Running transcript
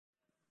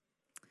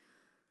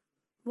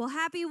Well,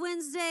 happy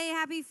Wednesday,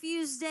 happy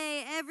Fuse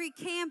Day, every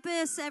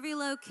campus, every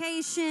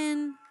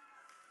location.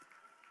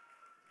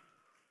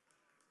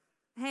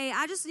 Hey,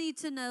 I just need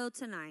to know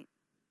tonight,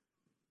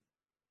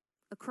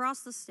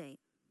 across the state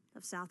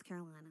of South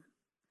Carolina,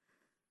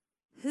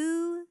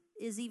 who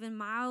is even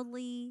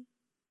mildly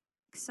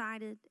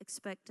excited,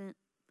 expectant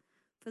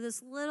for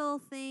this little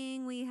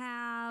thing we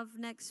have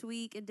next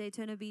week in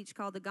Daytona Beach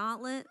called the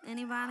Gauntlet?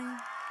 Anybody?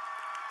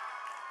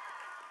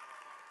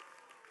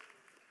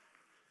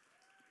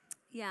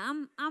 Yeah,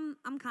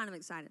 I'm kind of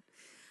excited.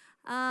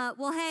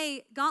 Well,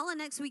 hey, Gauntlet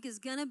next week is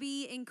gonna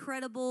be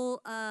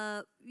incredible.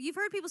 You've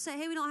heard people say,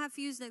 "Hey, we don't have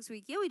Fuse next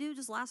week." Yeah, we do.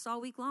 Just lasts all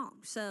week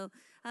long. So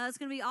it's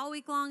gonna be all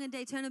week long in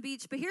Daytona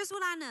Beach. But here's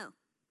what I know: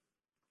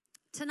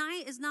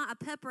 tonight is not a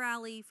pep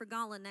rally for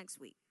Gauntlet next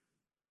week.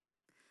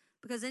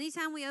 Because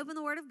anytime we open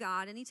the Word of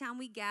God, anytime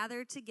we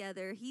gather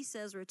together, He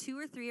says where 2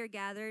 or 3 are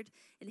gathered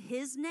in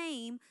His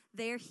name,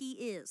 there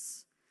He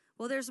is.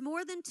 Well, there's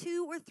more than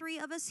 2 or 3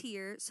 of us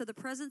here, so the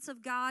presence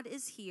of God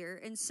is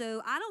here. And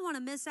so I don't want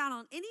to miss out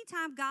on any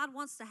time God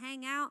wants to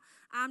hang out,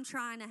 I'm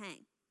trying to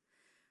hang.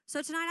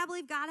 So tonight I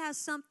believe God has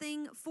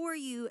something for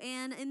you.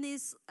 And in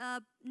these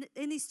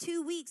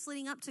 2 weeks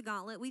leading up to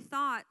Gauntlet, we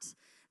thought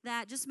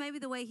that just maybe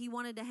the way He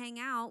wanted to hang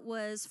out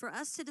was for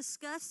us to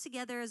discuss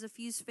together as a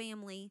Fuse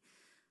family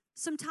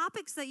some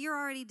topics that you're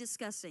already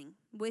discussing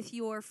with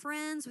your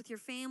friends, with your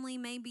family.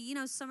 Maybe,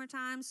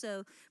 summertime,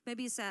 so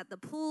maybe it's at the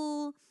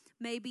pool.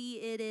 Maybe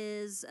it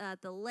is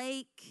at the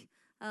lake.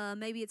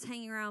 Maybe it's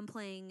hanging around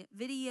playing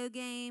video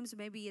games.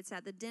 Maybe it's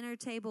at the dinner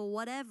table,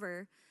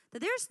 whatever. That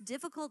there's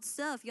difficult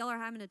stuff y'all are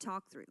having to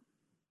talk through.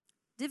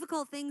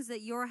 Difficult things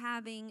that you're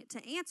having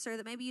to answer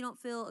that maybe you don't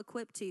feel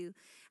equipped to.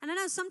 And I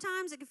know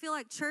sometimes it can feel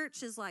like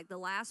church is like the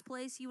last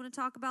place you want to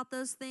talk about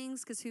those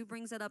things because who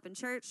brings that up in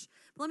church?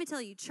 But let me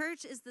tell you,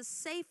 church is the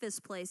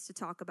safest place to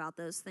talk about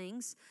those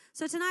things.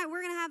 So tonight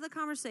we're going to have the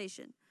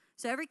conversation.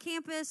 So every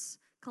campus,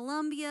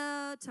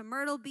 Columbia to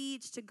Myrtle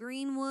Beach to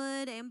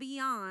Greenwood and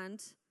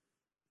beyond,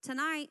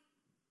 tonight,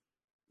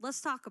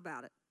 let's talk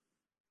about it.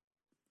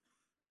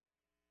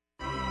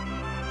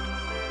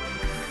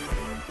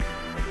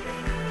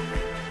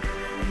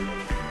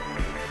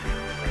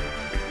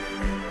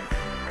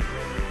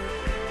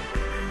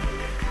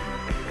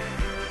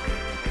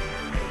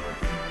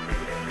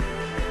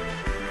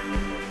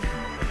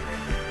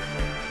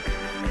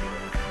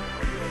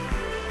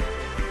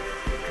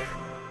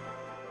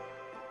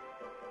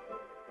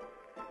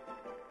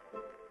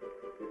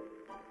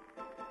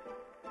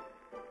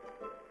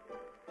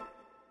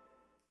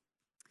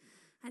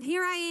 And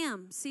here I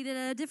am, seated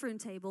at a different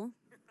table,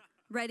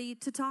 ready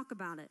to talk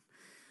about it.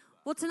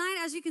 Well, tonight,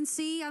 as you can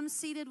see, I'm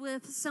seated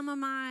with some of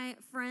my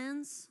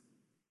friends,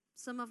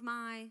 some of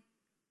my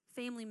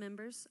family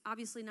members,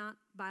 obviously not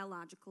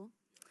biological.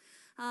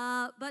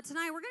 But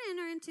tonight, we're going to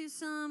enter into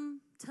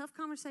some tough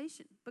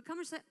conversation. But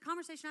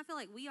conversation I feel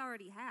like we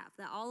already have,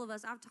 that all of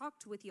us, I've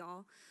talked with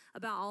y'all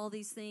about all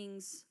these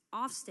things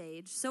off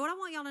stage. So what I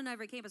want y'all to know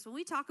every campus, when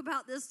we talk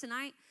about this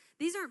tonight,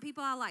 these aren't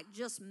people I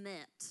just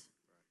met.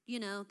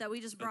 That we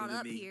just brought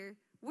up here.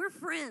 We're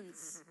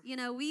friends.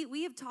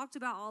 We have talked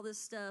about all this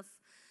stuff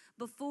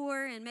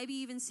before, and maybe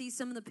even see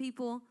some of the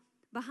people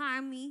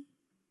behind me.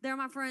 They're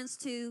my friends,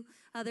 too.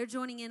 They're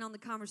joining in on the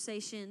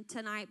conversation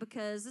tonight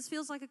because this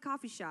feels like a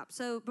coffee shop.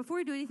 So before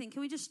we do anything,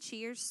 can we just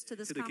cheers to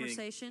this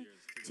conversation?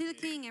 To the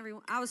King,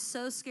 everyone. I was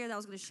so scared that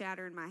was going to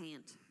shatter in my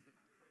hand.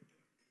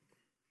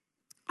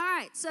 All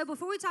right, so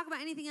before we talk about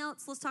anything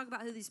else, let's talk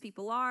about who these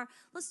people are.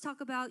 Let's talk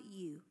about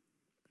you.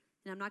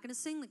 And I'm not going to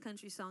sing the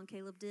country song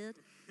Caleb did,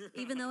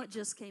 even though it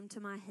just came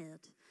to my head.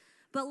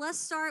 But let's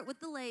start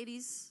with the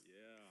ladies.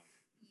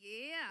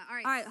 Yeah.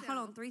 All right, hold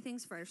on. 3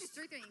 things first.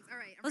 3 things. All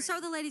right. Let's start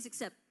with the ladies,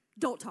 except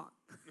don't talk.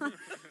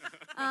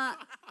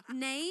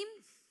 Name,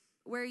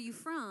 where are you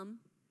from,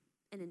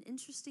 and an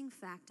interesting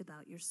fact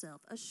about yourself.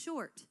 A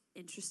short,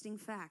 interesting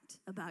fact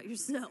about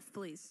yourself,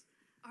 please.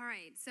 All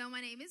right. So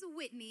my name is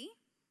Whitney.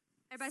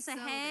 Everybody say,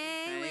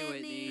 hey,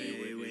 Whitney.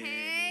 Hey, Whitney.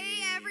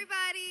 Hey,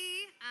 everybody.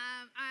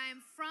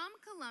 I'm from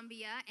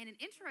Columbia, and an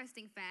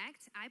interesting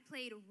fact, I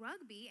played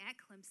rugby at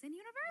Clemson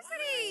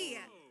University.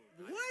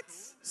 Wow. What?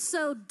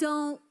 So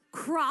don't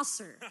cross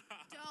her.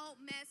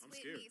 Don't mess with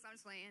scared. me. So I'm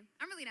just playing.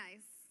 I'm really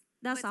nice.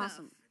 That's but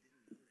awesome.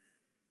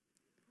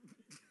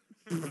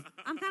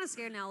 I'm kind of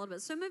scared now a little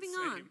bit. So moving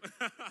on.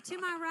 To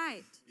my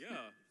right. Yeah.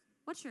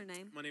 What's your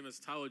name? My name is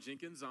Tyler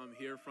Jenkins. I'm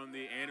here from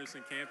the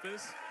Anderson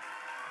campus.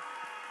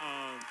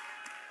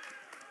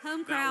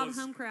 Home That was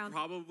crowd.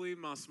 probably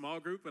my small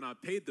group, and I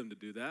paid them to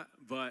do that.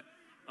 But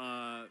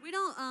We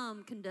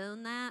don't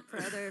condone that for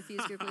other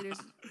Fuse group leaders.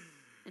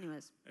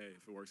 Anyways. hey,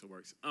 if it works, it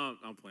works.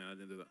 I'm playing. I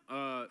didn't do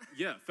that.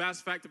 Yeah,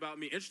 fast fact about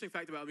me. Interesting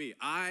fact about me.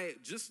 I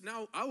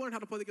learned how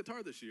to play the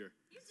guitar this year.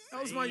 You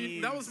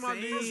did? That was my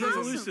New Year's Awesome.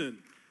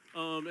 resolution.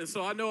 And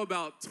so I know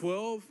about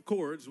 12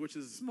 chords, which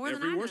is More than I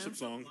every know. worship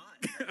song.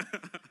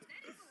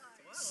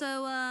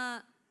 So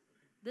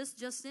this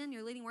just in,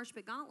 you're leading worship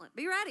at Gauntlet.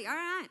 Be ready. All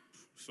right.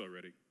 So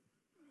ready.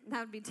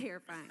 That would be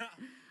terrifying.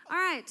 All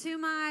right, to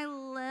my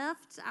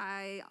left,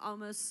 I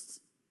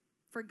almost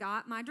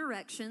forgot my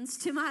directions.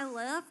 To my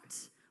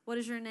left, what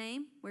is your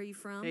name? Where are you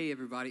from? Hey,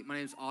 everybody. My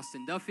name's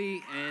Austin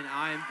Duffy, and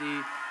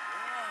I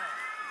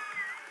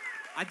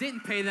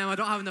didn't pay them. I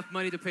don't have enough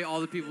money to pay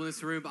all the people in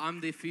this room, but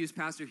I'm the Fuse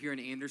pastor here in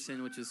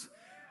Anderson, which is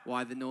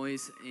why the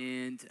noise.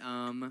 And,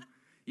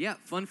 yeah,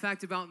 fun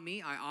fact about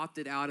me, I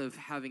opted out of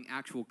having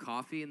actual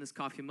coffee in this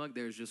coffee mug.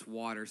 There's just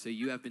water, so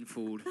you have been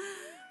fooled.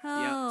 Oh.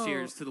 Yeah,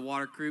 cheers to the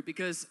water crew,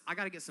 because I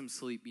got to get some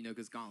sleep,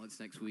 because Gauntlet's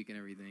next week and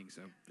everything,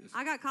 so just,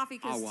 I got coffee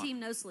I'll because walk. Team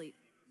No Sleep.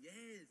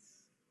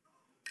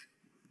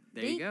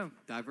 There you go,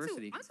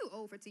 diversity. I'm too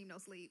old for Team No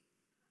Sleep.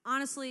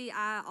 Honestly,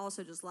 I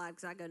also just lied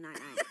because I go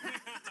night-night.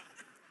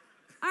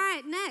 All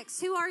right,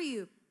 next. Who are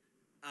you?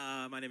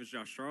 My name is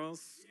Josh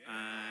Charles.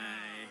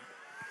 I'm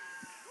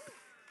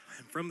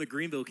from the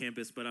Greenville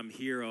campus, but I'm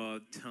here a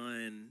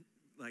ton,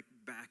 like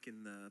back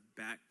in the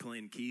back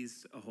playing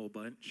keys a whole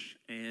bunch.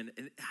 And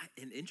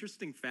an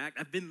interesting fact,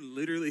 I've been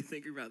literally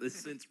thinking about this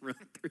since run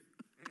through.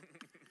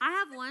 I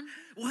have one.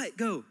 What?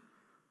 Go.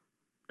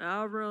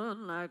 I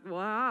run like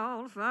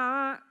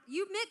wildfire.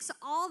 You mix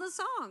all the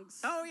songs.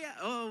 Oh, yeah.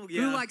 Oh,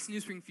 yeah. Who likes New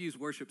Spring Fuse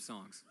worship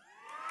songs?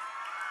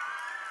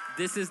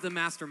 This is the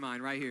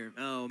mastermind right here.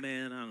 Oh,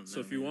 man, I don't know. So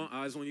if you want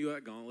eyes on you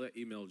at Gauntlet,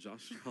 email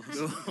Josh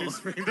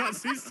Charles.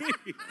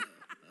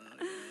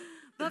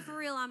 But for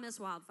real, I miss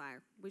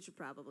Wildfire. We should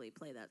probably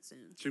play that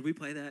soon. Should we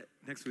play that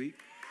next week?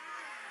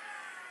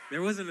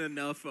 There wasn't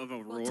enough of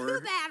a roar. Too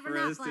bad we're for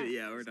not us to- playing.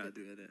 Yeah, we're not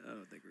doing it. I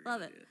don't think we're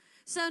Love gonna it. do it.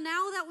 So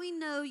now that we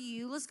know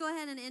you, let's go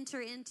ahead and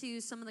enter into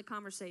some of the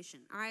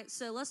conversation. All right,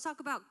 so let's talk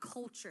about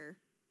culture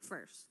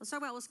first. Let's talk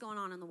about what's going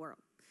on in the world.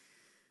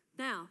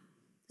 Now,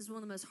 this is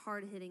one of the most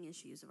hard-hitting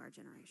issues of our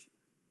generation.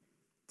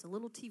 It's a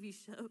little TV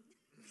show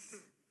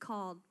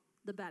called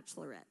The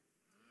Bachelorette.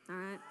 All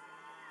right?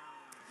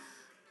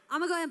 I'm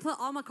going to go ahead and put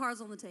all my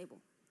cards on the table.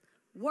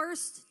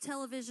 Worst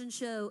television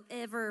show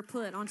ever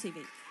put on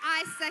TV.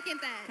 I second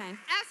that. Okay.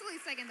 Absolutely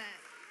second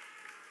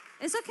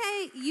that. It's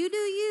okay. You do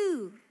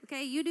you.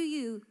 Okay, you do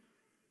you.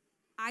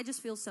 I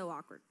just feel so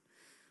awkward.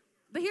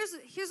 But here's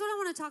what I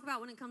want to talk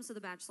about when it comes to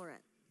The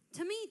Bachelorette.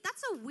 To me,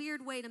 that's a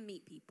weird way to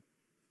meet people.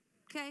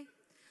 Okay?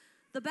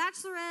 The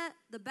Bachelorette,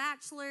 The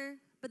Bachelor,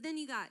 but then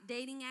you got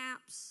dating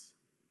apps,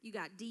 you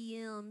got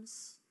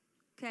DMs,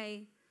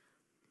 okay?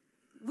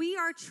 We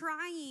are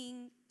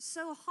trying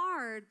so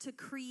hard to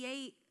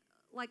create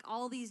like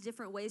all these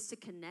different ways to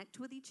connect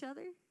with each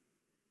other,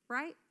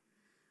 right?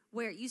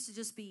 Where it used to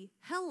just be,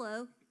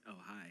 hello. Oh,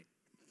 hi.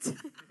 Have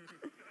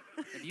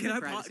you Can been I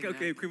practicing that?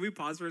 okay, can we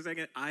pause for a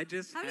second? I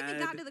just How do you had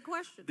think got to the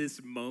question?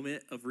 this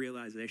moment of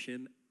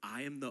realization.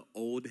 I am the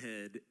old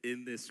head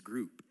in this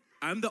group.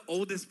 I'm the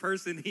oldest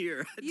person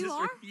here. You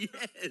are? Yes.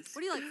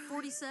 What are you, like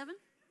 47?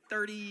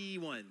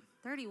 31.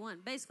 31,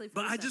 basically 47.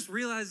 But I just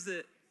realized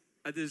that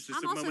there's just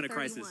I'm a also moment of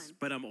 31. crisis,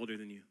 but I'm older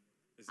than you.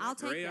 Is that I'll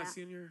take Gray I that.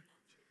 see in your...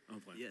 I'm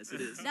playing. Yes,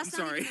 it is. I'm That's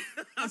not sorry. even-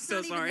 I'm That's so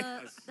not even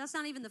sorry. that's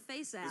not even the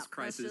face app. That's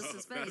crisis. just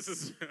his That's face.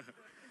 just-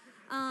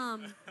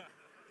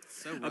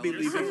 So I'll be relevant.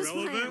 leaving. I'm just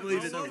playing. I'm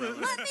leaving it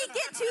alone. Let me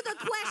get to the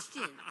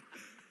question.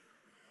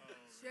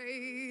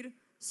 Shade.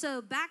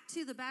 So back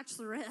to The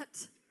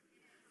Bachelorette,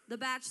 The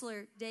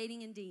Bachelor,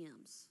 dating and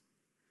DMs.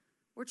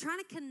 We're trying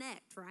to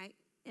connect, right,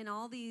 in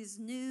all these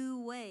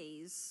new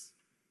ways,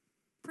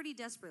 pretty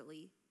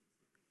desperately.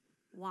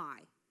 Why?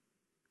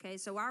 Okay,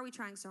 so why are we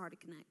trying so hard to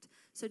connect?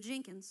 So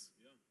Jenkins,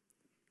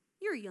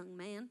 you're a young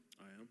man.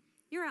 I am.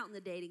 You're out in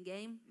the dating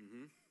game.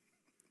 Mm-hmm.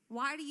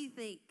 Why do you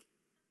think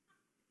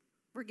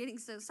we're getting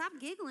so... Stop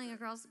giggling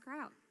across the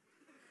crowd.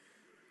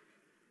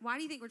 Why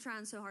do you think we're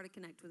trying so hard to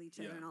connect with each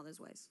other Yeah. in all those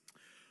ways?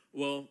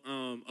 Well,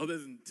 other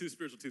than too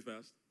spiritual, too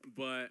fast,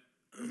 but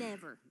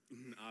Never.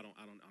 I don't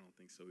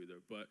think so either.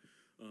 But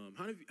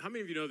how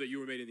many of you know that you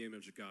were made in the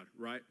image of God,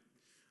 right?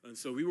 And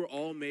so we were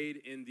all made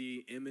in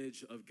the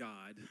image of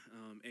God,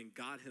 and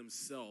God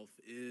Himself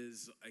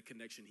is a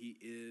connection. He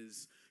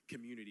is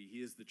community.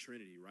 He is the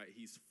Trinity, right?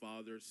 He's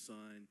Father,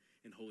 Son,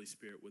 and Holy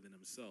Spirit within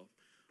Himself.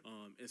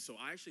 And so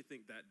I actually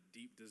think that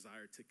deep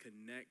desire to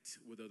connect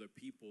with other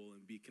people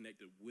and be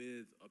connected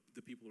with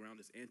the people around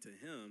us and to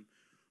Him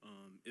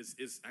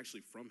is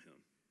actually from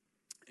Him.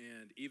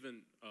 And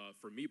even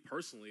for me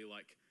personally,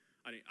 like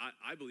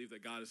I believe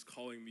that God is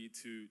calling me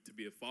to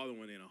be a father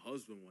one day and a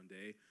husband one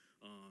day.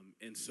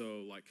 And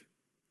so, like,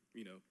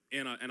 you know,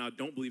 and I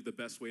don't believe the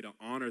best way to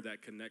honor that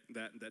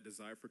that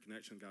desire for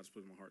connection God's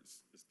put in my heart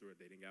is through a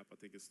dating app. I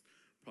think it's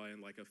probably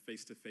in like a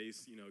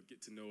face-to-face, you know,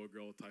 get to know a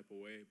girl type of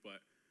way.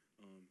 But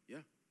yeah,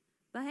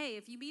 But hey,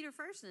 if you meet her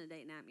first in a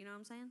dating app, you know what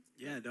I'm saying?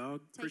 Yeah,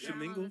 dog. Take Christian her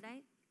out Mingle. on a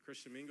date.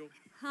 Christian Mingle,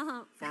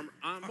 Farmers farmer.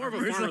 I'm more of a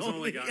Farmers farmers only.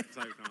 only guy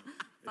type of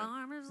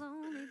comment.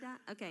 only die.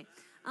 Okay.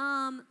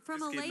 From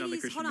Just a kidding on the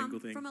lady's Christian Mingle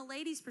thing. From a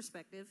lady's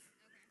perspective,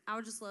 I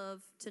would just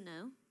love to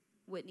know,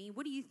 Whitney,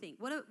 what do you think?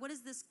 What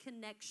is this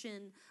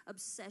connection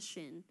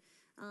obsession?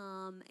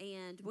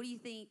 And what do you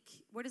think?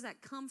 Where does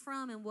that come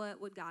from? And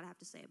what would God have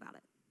to say about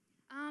it?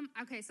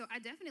 Okay, so I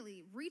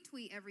definitely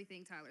retweet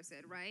everything Tyler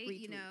said, right?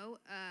 You Retweet. know,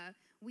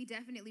 we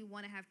definitely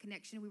want to have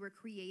connection. We were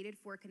created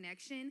for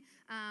connection.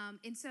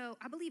 And so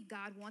I believe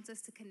God wants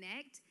us to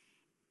connect.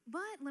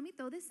 But let me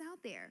throw this out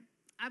there.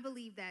 I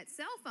believe that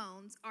cell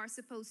phones are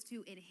supposed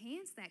to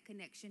enhance that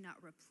connection, not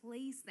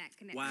replace that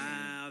connection.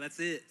 Wow, that's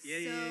it.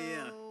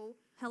 Yeah. So,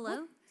 Hello?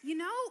 well, you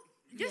know,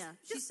 just, yeah,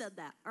 she said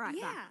that. All right,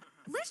 yeah.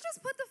 bye. Let's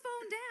just put the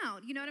phone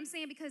down. You know what I'm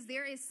saying? Because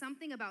there is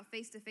something about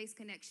face-to-face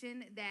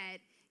connection that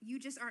you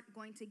just aren't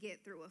going to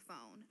get through a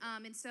phone.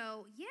 And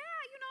so, yeah,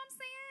 you know what I'm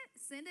saying?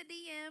 Send a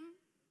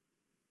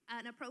DM,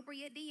 an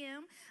appropriate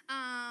DM,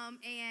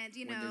 and,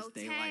 you When know,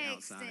 there's daylight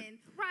text outside. and,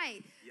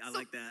 right. Yeah, I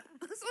like that.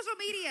 Social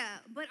media,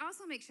 but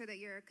also make sure that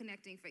you're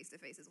connecting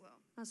face-to-face as well.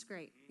 That's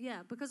great.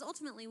 Yeah, because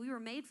ultimately we were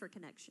made for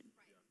connection.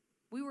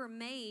 We were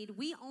made,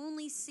 we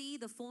only see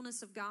the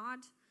fullness of God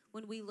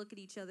when we look at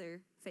each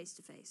other face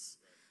to face,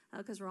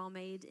 because we're all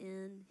made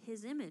in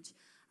His image.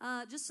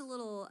 Just a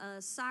little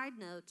side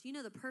note, you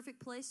know the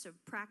perfect place to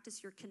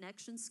practice your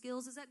connection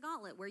skills is at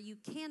Gauntlet, where you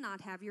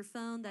cannot have your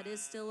phone. That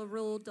is still a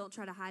rule. Don't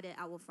try to hide it.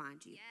 I will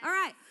find you. Yes. All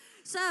right,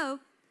 so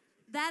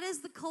that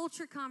is the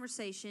culture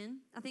conversation.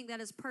 I think that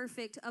is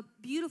perfect. A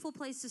beautiful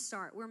place to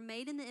start. We're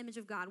made in the image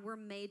of God. We're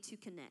made to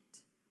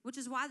connect, which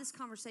is why this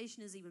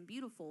conversation is even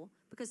beautiful,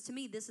 because to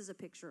me, this is a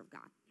picture of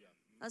God.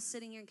 Yeah. Us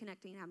sitting here and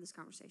connecting and having this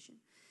conversation.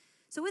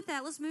 So with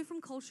that, let's move from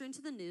culture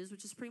into the news,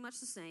 which is pretty much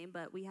the same,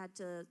 but we had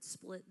to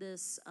split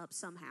this up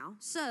somehow.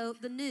 So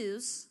the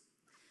news,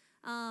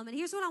 and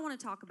here's what I want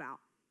to talk about.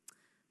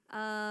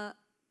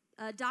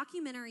 A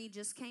documentary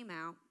just came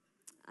out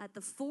at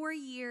the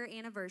 4-year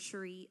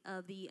anniversary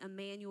of the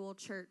Emmanuel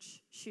Church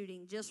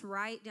shooting just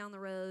right down the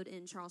road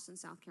in Charleston,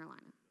 South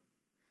Carolina.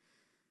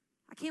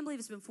 I can't believe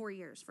it's been 4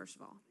 years, first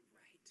of all.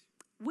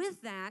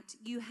 With that,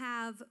 you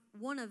have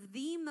one of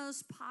the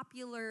most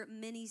popular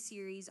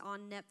miniseries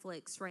on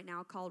Netflix right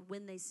now called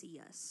When They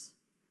See Us.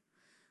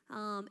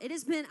 It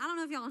has been, I don't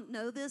know if y'all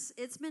know this,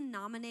 it's been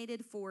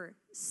nominated for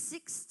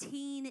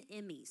 16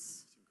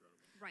 Emmys,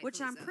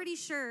 which I'm pretty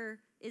sure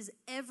is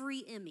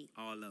every Emmy.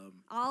 All of them.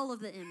 All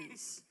of the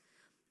Emmys.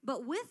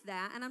 But with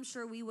that, and I'm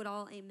sure we would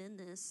all amen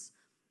this,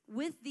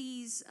 with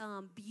these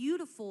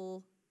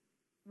beautiful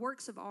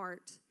works of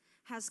art,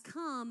 has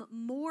come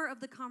more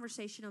of the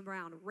conversation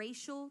around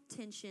racial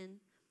tension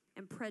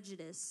and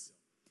prejudice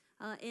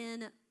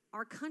in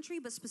our country,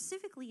 but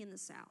specifically in the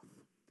South.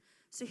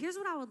 So here's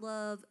what I would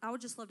love. I would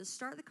just love to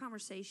start the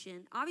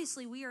conversation.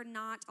 Obviously, we are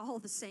not all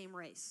the same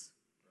race.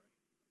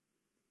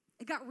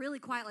 It got really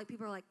quiet, like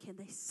people are like, can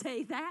they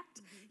say that?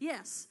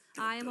 Yes,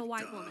 I am a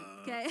white woman,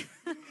 okay?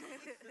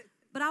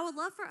 But I would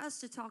love for us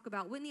to talk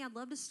about, Whitney, I'd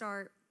love to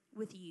start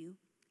with you.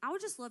 I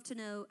would just love to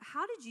know,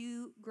 how did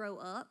you grow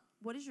up?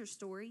 What is your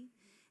story?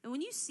 And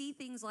when you see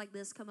things like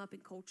this come up in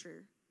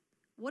culture,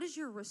 what is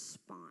your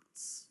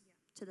response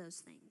to those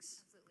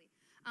things?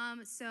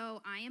 Absolutely.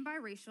 So I am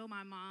biracial.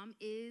 My mom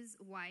is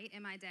white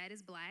and my dad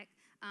is black.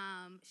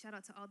 Shout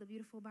out to all the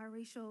beautiful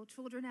biracial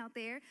children out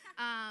there.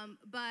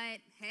 But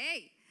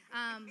hey,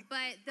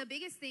 but the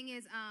biggest thing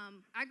is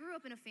I grew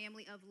up in a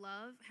family of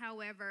love.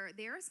 However,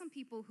 there are some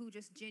people who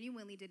just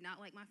genuinely did not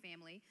like my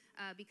family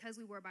because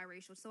we were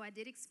biracial. So I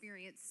did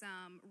experience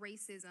some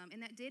racism,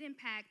 and that did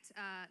impact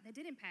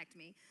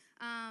me.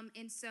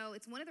 And so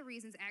it's one of the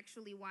reasons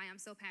actually why I'm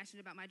so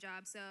passionate about my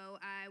job. So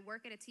I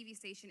work at a TV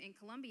station in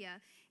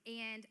Columbia,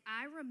 and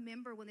I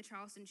remember when the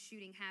Charleston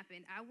shooting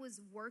happened. I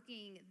was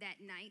working that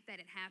night that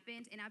it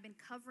happened, and I've been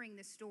covering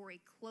this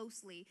story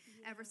closely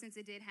ever since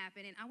it did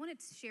happen. And I wanted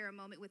to share a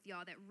moment with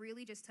y'all that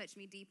really just touched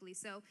me deeply.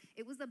 So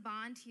it was the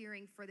bond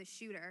hearing for the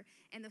shooter,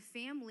 and the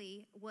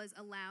family was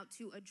allowed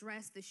to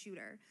address the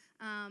shooter.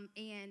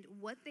 And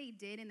what they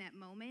did in that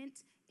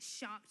moment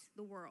shocked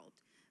the world,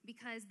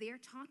 because they're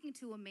talking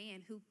to a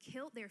man who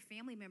killed their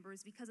family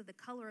members because of the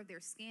color of their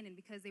skin and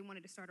because they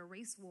wanted to start a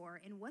race war.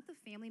 And what the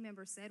family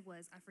member said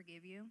was, I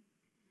forgive you.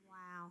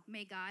 Wow.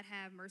 May God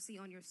have mercy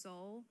on your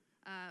soul.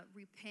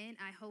 Repent.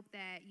 I hope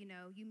that,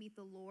 you meet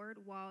the Lord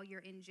while you're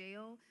in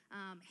jail.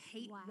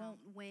 Hate won't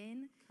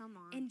win. Come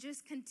on. And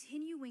just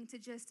continuing to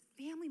just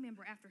family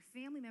member after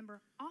family member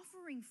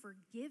offering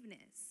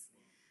forgiveness.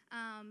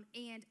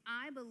 And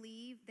I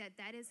believe that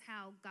that is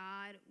how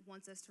God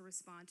wants us to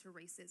respond to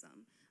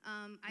racism.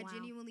 I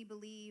genuinely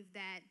believe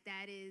that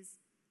that is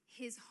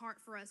His heart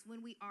for us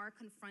when we are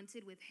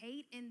confronted with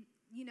hate. And,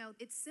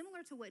 it's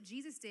similar to what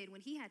Jesus did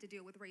when He had to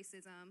deal with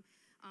racism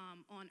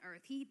on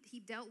earth. He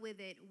dealt with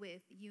it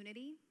with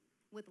unity,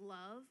 with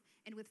love,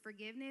 and with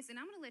forgiveness. And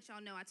I'm going to let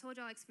y'all know, I told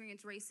y'all I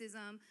experienced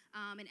racism.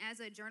 And as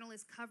a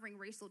journalist covering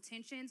racial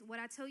tensions, what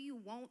I tell you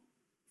won't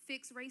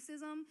fix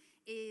racism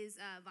is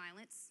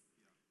violence.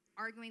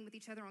 Arguing with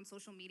each other on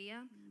social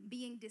media,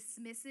 being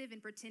dismissive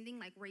and pretending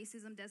like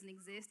racism doesn't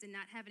exist and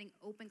not having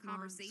open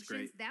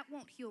conversations, that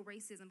won't heal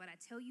racism. But I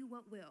tell you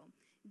what will.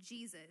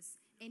 Jesus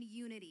and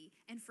unity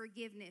and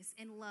forgiveness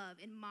and love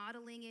and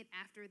modeling it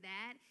after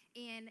that.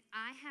 And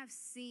I have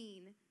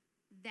seen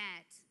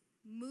that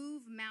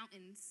move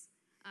mountains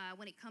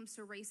when it comes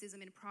to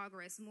racism and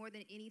progress more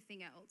than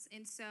anything else.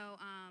 And so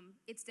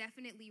it's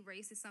definitely,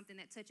 race is something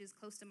that touches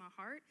close to my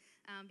heart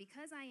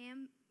because I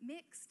am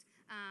mixed.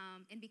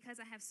 And because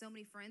I have so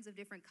many friends of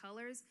different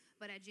colors,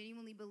 but I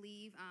genuinely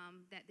believe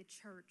that the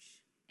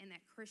church and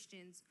that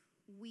Christians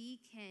we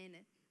can,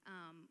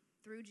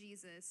 through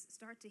Jesus,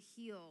 start to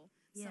heal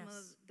some of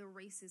Yes. the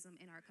racism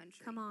in our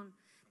country. Come on.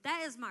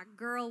 That is my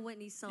girl,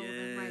 Whitney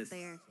Sullivan, right Yes.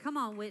 there. Come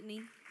on,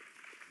 Whitney.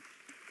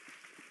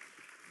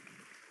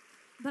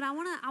 But I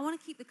wanna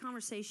keep the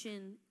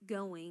conversation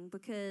going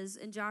because,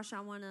 and Josh,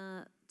 I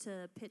wanna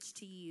to pitch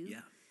to you.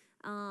 Yeah.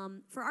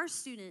 For our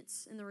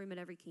students in the room at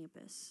every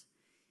campus,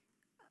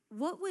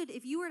 what would,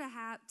 if you were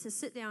to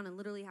sit down and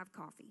literally have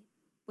coffee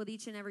with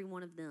each and every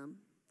one of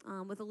them,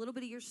 with a little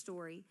bit of your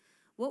story,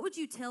 what would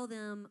you tell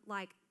them?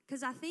 Like,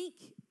 because I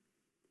think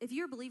if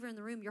you're a believer in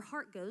the room, your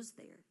heart goes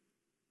there.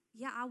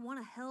 Yeah, I want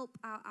to help.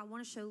 I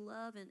want to show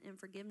love and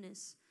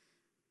forgiveness.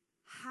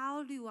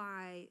 What do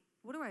I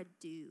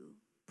do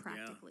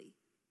practically?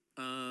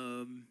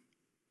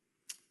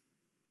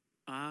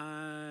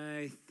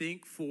 I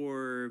think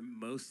for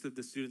most of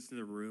the students in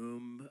the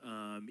room,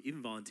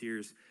 even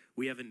volunteers,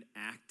 we're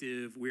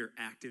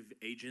active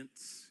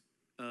agents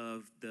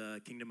of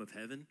the kingdom of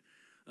heaven.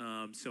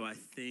 So I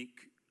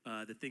think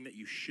the thing that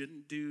you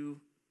shouldn't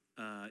do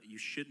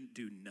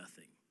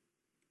nothing.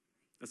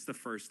 That's the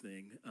first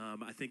thing.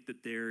 I think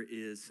that there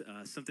is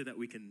something that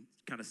we can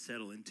kind of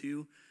settle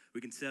into. We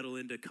can settle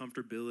into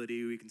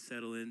comfortability. We can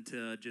settle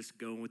into just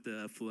going with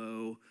the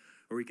flow,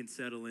 or we can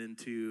settle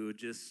into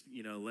just,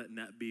 letting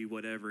that be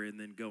whatever and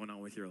then going on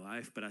with your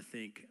life. But I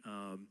think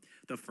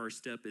the first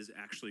step is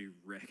actually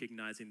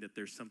recognizing that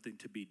there's something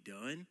to be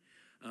done.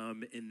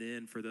 And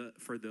then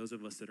for those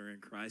of us that are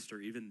in Christ, or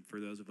even for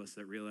those of us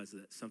that realize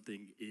that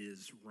something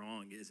is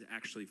wrong, is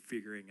actually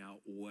figuring out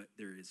what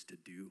there is to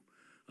do.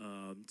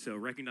 So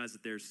recognize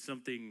that there's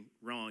something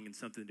wrong and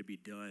something to be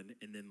done,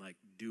 and then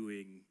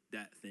doing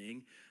that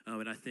thing.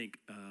 And I think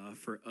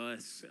for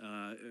us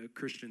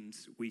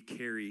Christians, we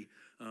carry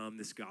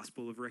this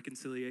gospel of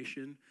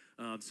reconciliation.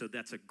 So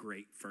that's a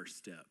great first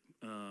step.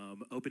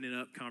 Opening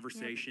up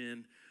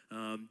conversation,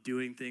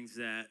 doing things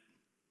that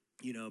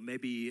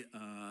maybe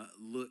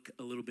look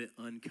a little bit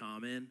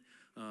uncommon,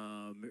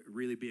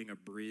 really being a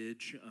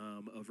bridge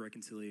of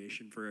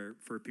reconciliation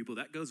for people.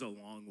 That goes a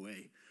long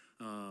way.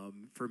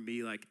 For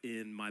me,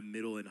 in my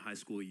middle and high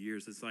school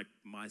years, it's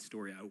my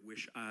story. I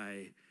wish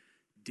I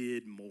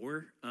did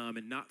more,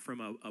 and not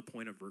from a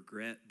point of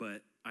regret,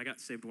 but I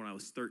got saved when I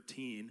was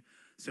 13,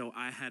 so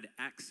I had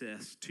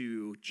access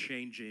to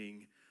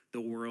changing the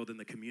world and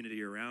the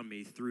community around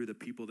me through the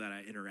people that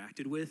I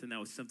interacted with, and that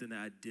was something that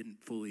I didn't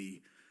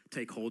fully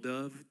take hold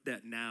of,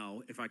 that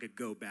now, if I could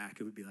go back,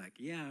 it would be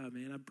yeah,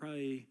 man, I'd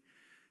probably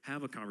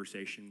have a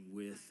conversation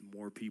with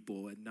more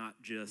people and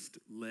not just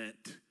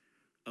let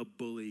a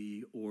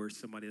bully or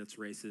somebody that's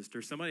racist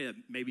or somebody that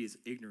maybe is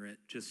ignorant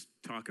just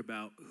talk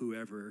about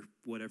whoever,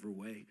 whatever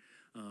way.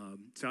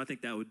 So I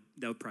think that would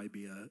probably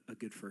be a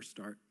good first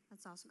start.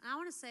 That's awesome. And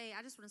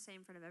I just want to say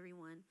in front of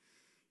everyone,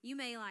 you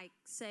may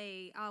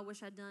say, oh, I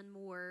wish I'd done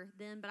more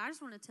then, but I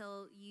just want to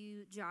tell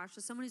you, Josh,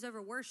 as someone who's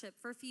over worship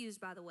for Fuse,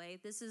 by the way,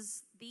 this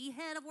is the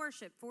head of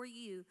worship for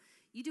you.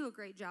 You do a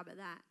great job at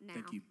that now.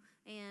 Thank you.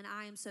 And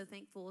I am so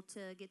thankful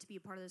to get to be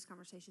a part of those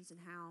conversations and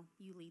how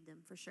you lead them,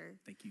 for sure.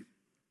 Thank you.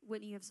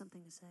 Whitney, you have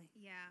something to say.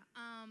 Yeah.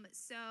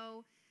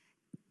 So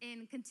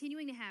in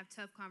continuing to have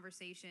tough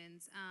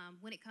conversations,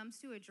 when it comes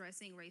to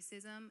addressing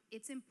racism,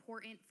 it's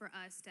important for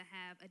us to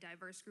have a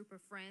diverse group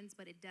of friends,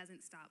 but it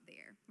doesn't stop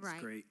there. Right.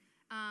 That's great.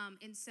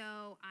 And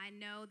so I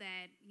know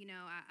that,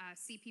 I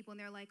see people and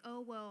they're like,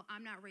 oh, well,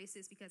 I'm not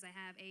racist because I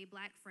have a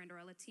black friend or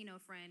a Latino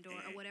friend or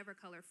a whatever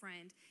color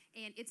friend.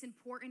 And it's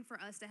important for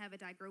us to have a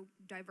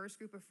diverse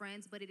group of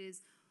friends, but it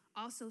is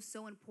also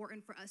so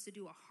important for us to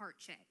do a heart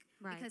check.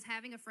 Right. Because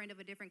having a friend of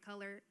a different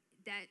color,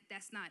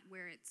 that's not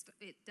where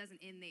it doesn't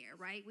end there,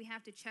 right? We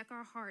have to check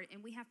our heart,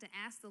 and we have to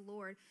ask the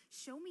Lord,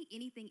 show me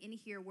anything in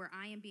here where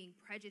I am being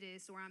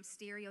prejudiced or I'm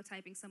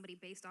stereotyping somebody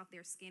based off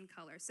their skin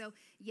color. So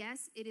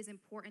yes, it is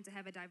important to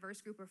have a diverse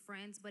group of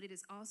friends, but it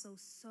is also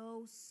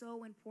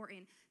so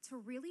important to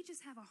really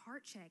just have a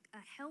heart check,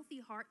 a healthy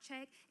heart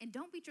check, and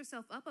don't beat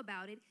yourself up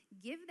about it.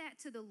 Give that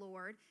to the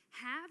Lord.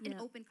 Have an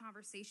open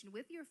conversation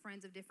with your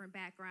friends of different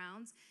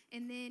backgrounds,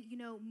 and then,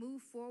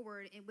 move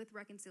forward with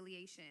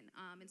reconciliation.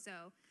 And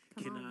so...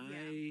 Can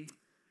I?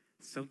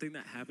 Something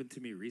that happened to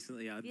me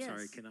recently. I'm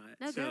sorry. Can I?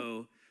 No,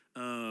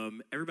 so,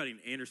 everybody in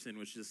Anderson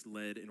was just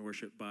led in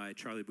worship by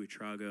Charlie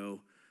Buitrago.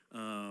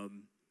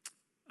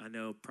 I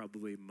know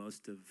probably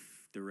most of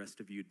the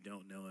rest of you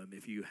don't know him.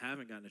 If you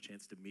haven't gotten a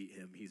chance to meet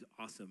him, he's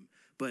awesome.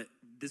 But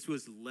this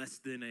was less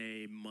than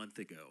a month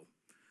ago.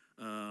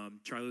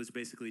 Charlie was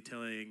basically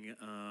telling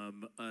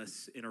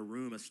us in a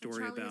room a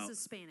story about... Charlie is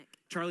Hispanic.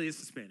 Charlie is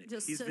Hispanic.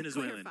 Just He's to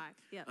Venezuelan. clarify.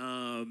 Yep.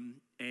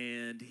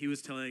 And he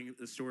was telling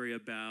the story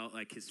about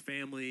his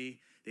family.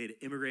 They had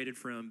immigrated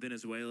from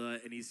Venezuela,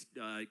 and he's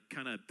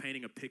kind of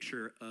painting a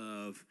picture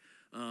of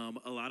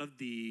a lot of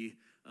the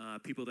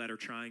people that are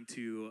trying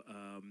to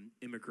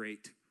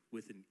immigrate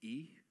with an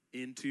E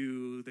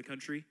into the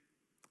country.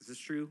 Is this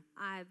true?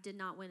 I did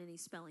not win any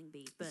spelling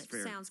bee, but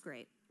sounds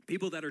great.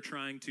 People that are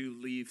trying to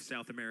leave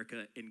South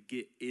America and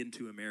get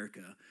into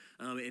America.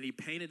 And he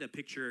painted a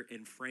picture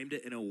and framed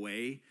it in a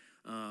way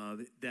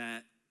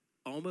that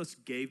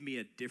almost gave me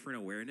a different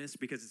awareness,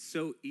 because it's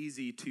so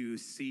easy to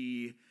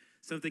see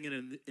something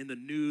in the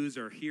news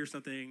or hear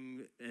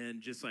something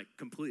and just like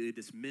completely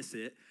dismiss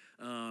it.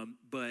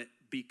 But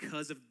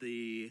because of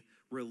the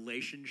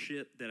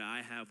relationship that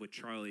I have with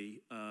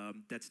Charlie,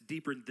 that's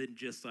deeper than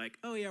just like,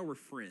 oh yeah, we're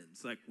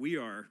friends. Like, we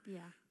are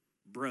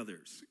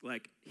brothers.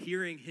 Like,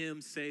 hearing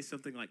him say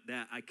something like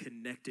that, I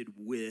connected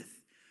with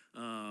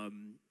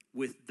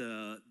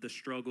the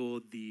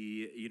struggle,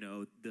 the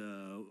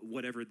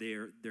whatever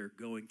they're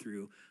going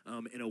through,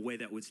 in a way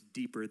that was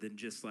deeper than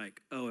just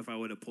like, oh, if I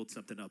would have pulled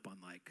something up on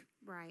like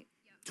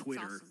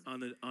Twitter,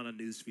 awesome. on a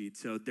news feed.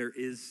 So there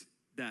is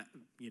that,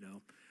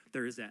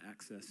 there is that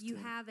access. You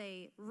have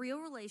a real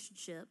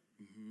relationship,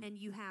 and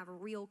you have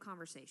real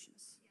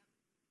conversations.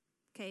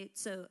 Okay,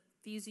 so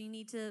Fuse, you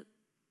need to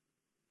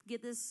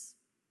get this.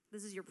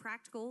 This is your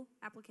practical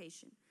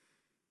application.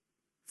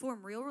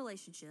 Form real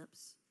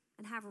relationships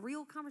and have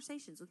real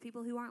conversations with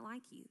people who aren't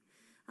like you.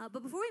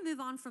 But before we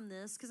move on from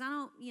this, because I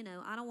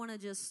don't want to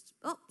just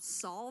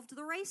solved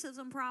the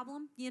racism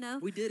problem.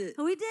 We did it.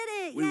 We did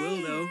it. We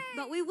Yay. will though.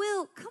 But we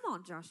will. Come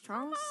on, Josh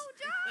Charles.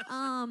 Come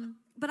on, Josh.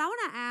 But I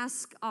want to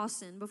ask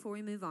Austin before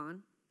we move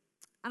on.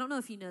 I don't know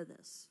if you know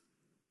this.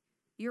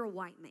 You're a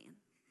white man.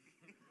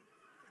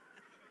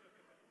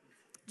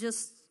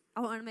 I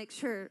want to make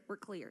sure we're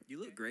clear. You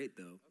look great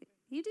though.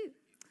 You do.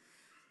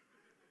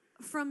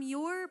 From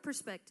your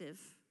perspective,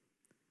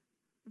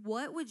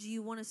 what would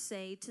you want to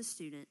say to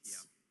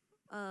students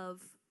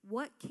of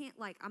what can't,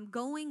 like, I'm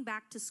going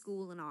back to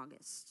school in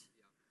August.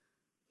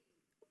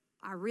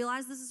 I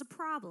realize this is a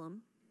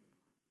problem.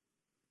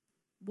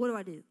 What do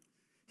I do?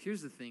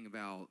 Here's the thing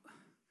about,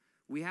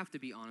 we have to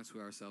be honest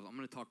with ourselves. I'm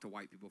going to talk to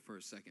white people for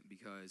a second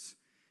because,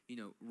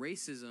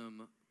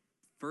 racism,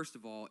 first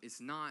of all,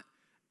 it's not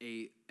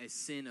a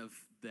sin of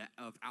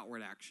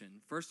outward action.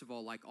 First of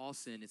all, like all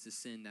sin, it's a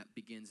sin that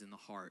begins in the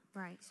heart.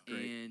 Right.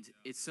 And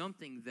it's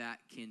something that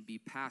can be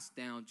passed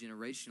down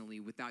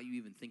generationally without you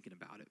even thinking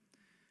about it.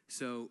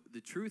 So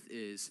the truth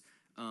is,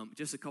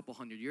 just a couple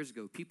hundred years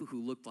ago, people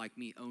who looked like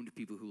me owned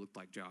people who looked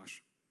like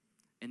Josh.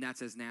 And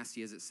that's as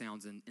nasty as it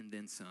sounds, and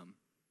then some,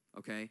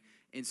 okay?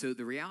 And so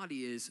the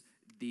reality is,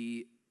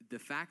 the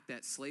fact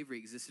that slavery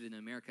existed in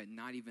America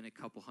not even a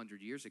couple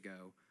hundred years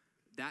ago,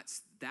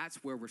 that's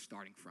where we're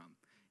starting from.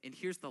 And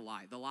here's the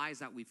lie. The lie is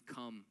that we've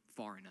come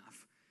far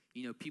enough.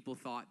 People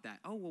thought that,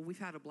 oh, well, we've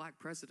had a black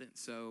president,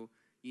 so,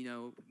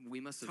 we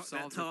must have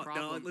solved the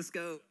problem. Dog, let's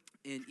go.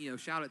 And,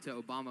 shout out to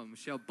Obama and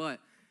Michelle. But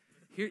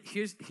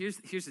here's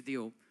the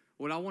deal.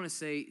 What I want to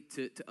say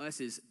to us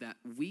is that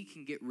we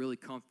can get really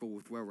comfortable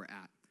with where we're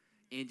at.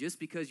 And just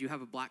because you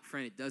have a black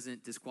friend, it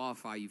doesn't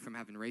disqualify you from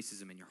having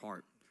racism in your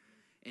heart.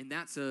 And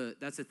that's a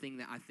thing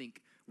that I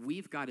think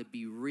we've got to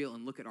be real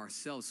and look at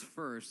ourselves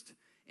first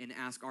and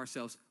ask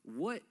ourselves,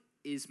 what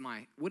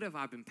have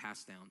I been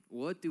passed down?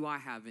 What do I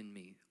have in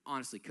me?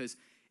 Honestly, because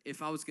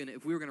if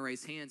we were gonna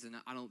raise hands, and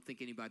I don't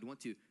think anybody would want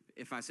to,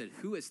 if I said,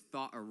 who has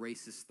thought a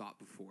racist thought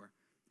before?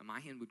 My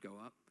hand would go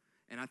up.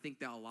 And I think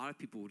that a lot of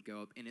people would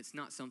go up, and it's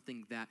not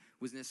something that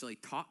was necessarily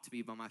taught to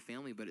me by my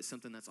family, but it's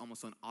something that's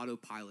almost on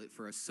autopilot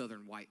for a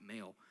southern white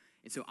male.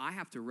 And so I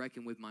have to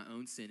reckon with my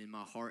own sin in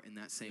my heart in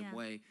that same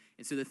way.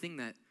 And so the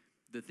thing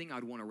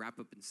I'd want to wrap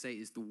up and say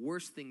is the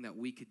worst thing that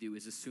we could do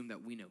is assume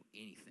that we know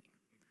anything.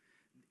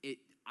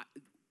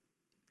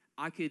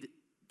 I could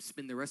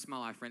spend the rest of my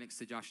life right next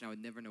to Josh, and I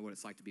would never know what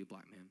it's like to be a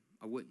black man.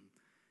 I wouldn't.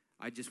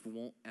 I just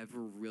won't ever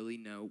really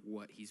know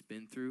what he's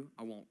been through.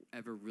 I won't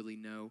ever really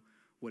know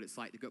what it's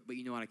like to go. But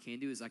you know what I can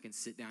do is I can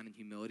sit down in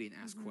humility and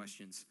ask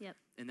questions. Yep.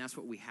 And that's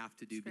what we have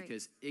to do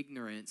because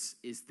ignorance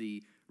is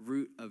the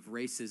root of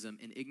racism,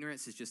 and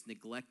ignorance is just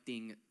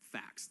neglecting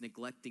facts,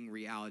 neglecting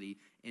reality,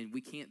 and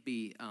we can't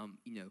be,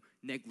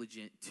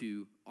 negligent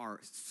to our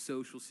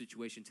social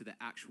situation, to the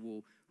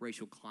actual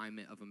racial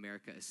climate of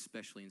America,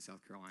 especially in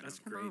South Carolina. That's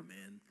great,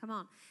 man. Come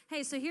on.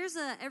 Hey, so here's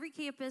every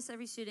campus,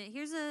 every student,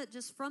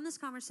 just from this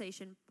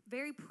conversation,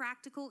 very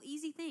practical,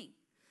 easy thing.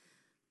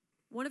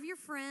 One of your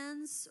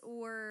friends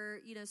or,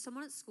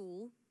 someone at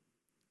school,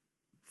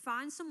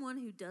 find someone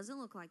who doesn't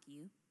look like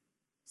you,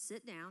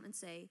 sit down and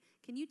say,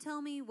 can you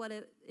tell me what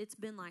it's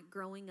been like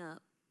growing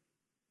up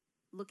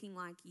looking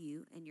like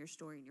you and your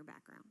story and your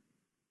background?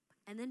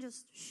 And then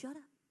just shut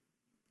up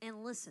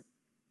and listen.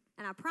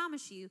 And I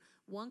promise you,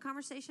 one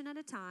conversation at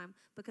a time,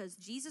 because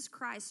Jesus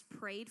Christ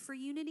prayed for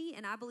unity,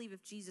 and I believe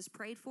if Jesus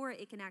prayed for it,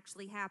 it can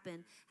actually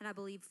happen. And I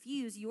believe,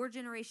 Fuse, your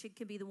generation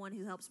can be the one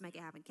who helps make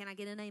it happen. Can I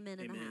get an amen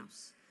in the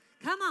house?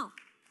 Come on.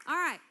 All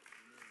right.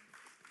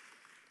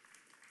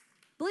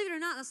 Believe it or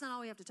not, that's not all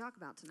we have to talk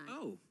about tonight.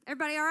 Oh.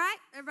 Everybody all right?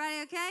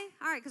 Everybody okay?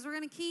 All right, because we're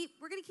gonna keep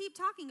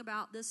talking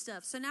about this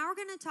stuff. So now we're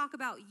gonna talk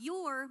about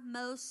your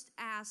most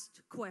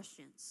asked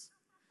questions.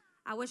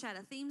 I wish I had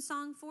a theme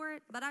song for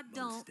it, but I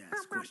don't. Most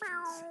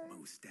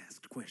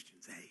asked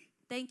questions. Hey.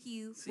 Thank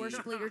you,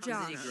 worship leader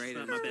Josh. Great.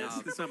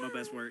 It's not my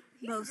best work.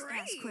 Most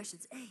asked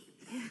questions. Hey.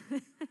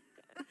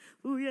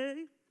 Ooh,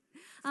 yay.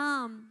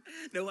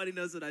 Nobody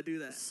knows that I do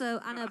that. So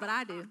I know, but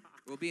I do.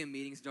 We'll be in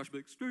meetings, Josh will be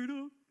like, straight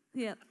up.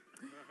 Yep.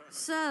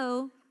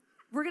 So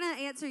We're going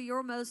to answer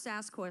your most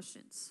asked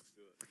questions.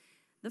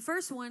 The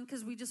first one,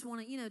 because we just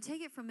want to,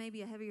 take it from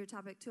maybe a heavier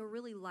topic to a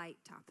really light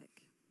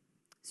topic.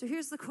 So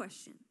here's the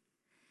question.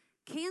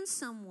 Can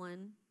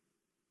someone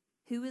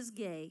who is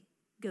gay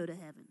go to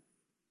heaven?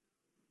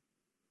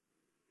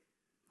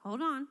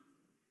 Hold on.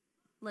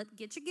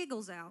 Get your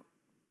giggles out.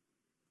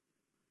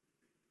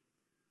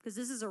 Because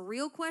this is a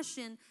real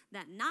question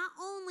that not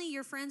only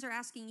your friends are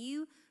asking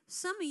you,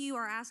 some of you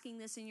are asking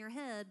this in your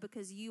head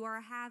because you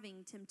are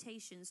having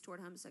temptations toward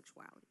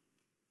homosexuality.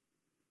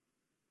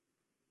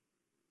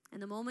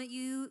 And the moment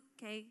you,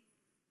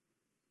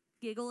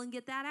 giggle and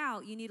get that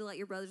out, you need to let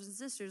your brothers and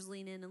sisters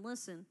lean in and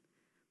listen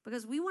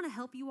because we want to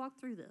help you walk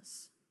through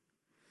this.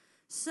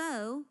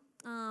 So,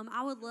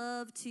 I would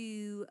love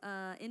to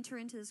enter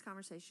into this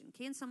conversation.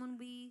 Can someone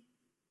be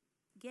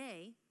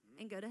gay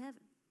and go to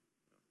heaven?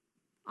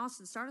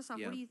 Austin, start us off.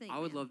 Yeah, what do you think? I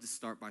would man? love to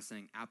start by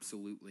saying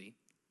absolutely.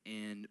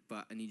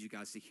 But I need you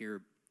guys to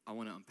hear, I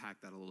want to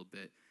unpack that a little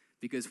bit.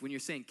 Because when you're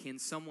saying, can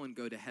someone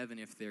go to heaven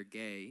if they're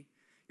gay,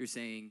 you're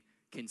saying,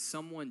 can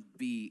someone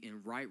be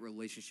in right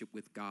relationship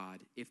with God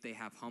if they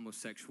have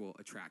homosexual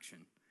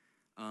attraction?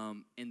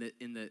 And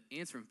the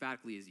answer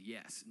emphatically is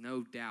yes,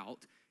 no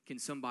doubt. Can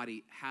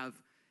somebody have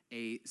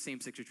a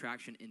same-sex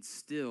attraction and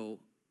still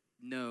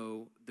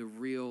know the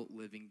real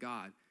living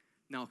God?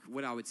 Now,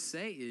 what I would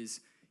say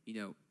is,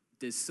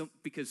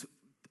 because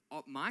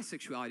my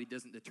sexuality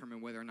doesn't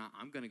determine whether or not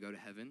I'm going to go to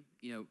heaven.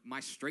 My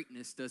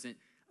straightness doesn't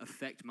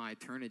affect my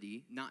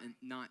eternity,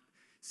 not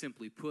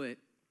simply put.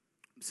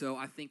 So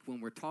I think when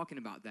we're talking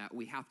about that,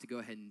 we have to go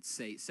ahead and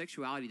say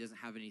sexuality doesn't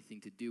have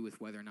anything to do with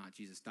whether or not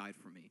Jesus died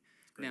for me.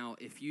 Great. Now,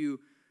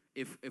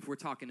 if we're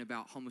talking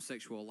about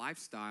homosexual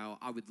lifestyle,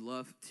 I would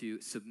love to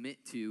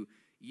submit to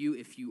you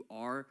if you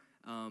are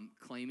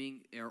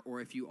claiming or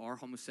if you are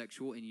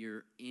homosexual and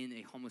you're in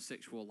a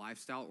homosexual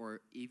lifestyle,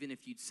 or even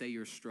if you'd say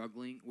you're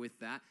struggling with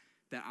that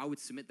I would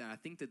submit that I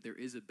think that there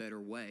is a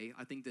better way.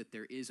 I think that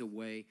there is a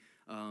way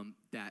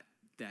that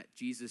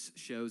Jesus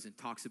shows and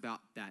talks about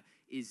that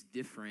is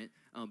different,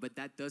 but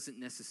that doesn't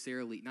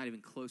necessarily, not even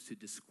close to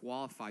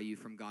disqualify you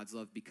from God's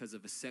love because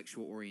of a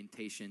sexual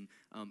orientation.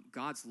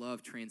 God's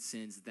love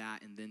transcends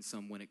that and then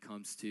some when it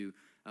comes to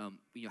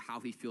how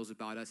he feels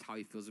about us, how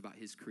he feels about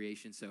his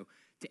creation. So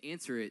to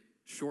answer it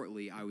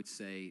shortly, I would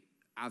say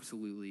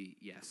absolutely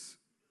yes,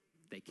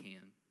 they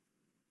can.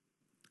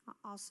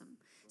 Awesome.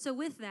 So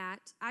with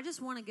that, I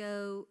just want to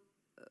go,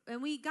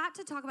 and we got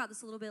to talk about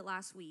this a little bit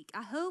last week.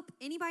 I hope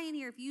anybody in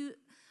here, if you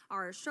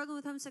are struggling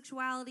with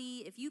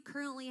homosexuality, if you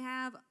currently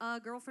have a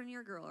girlfriend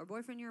you're a girl or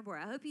boyfriend you're a boy,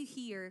 I hope you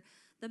hear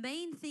the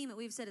main theme that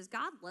we've said is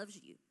God loves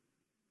you.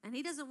 And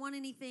he doesn't want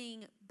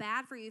anything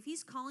bad for you. If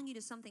he's calling you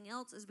to something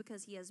else, it's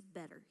because he has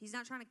better. He's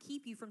not trying to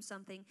keep you from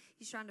something.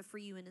 He's trying to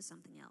free you into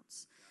something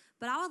else.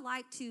 But I would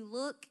like to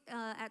look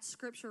at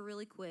Scripture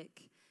really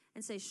quick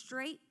and say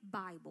straight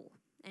Bible.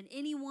 And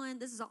anyone,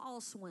 this is all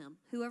swim.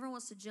 Whoever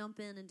wants to jump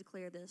in and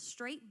declare this.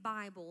 Straight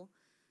Bible,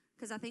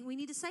 because I think we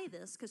need to say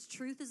this, because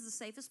truth is the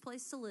safest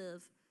place to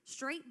live.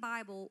 Straight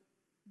Bible,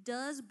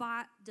 does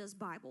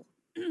Bible,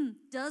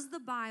 does the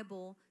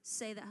Bible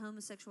say that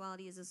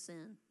homosexuality is a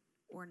sin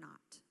or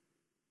not?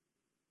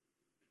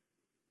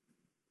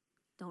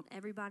 Don't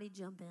everybody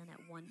jump in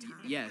at one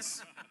time.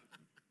 Yes.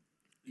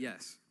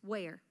 Yes.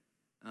 Where?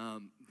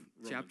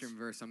 Chapter and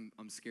verse,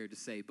 I'm scared to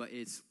say, but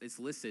it's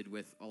listed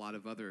with a lot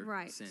of other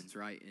sins,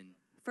 right? And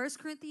 1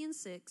 Corinthians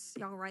 6,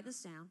 y'all can write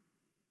this down.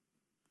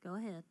 Go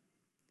ahead.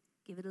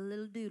 Give it a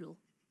little doodle.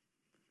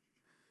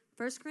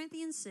 1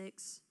 Corinthians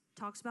 6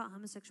 talks about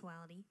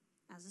homosexuality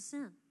as a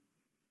sin,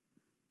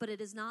 but it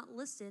is not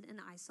listed in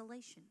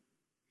isolation,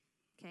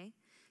 okay?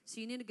 So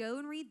you need to go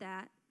and read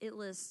that. It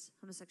lists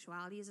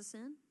homosexuality as a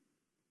sin,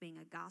 being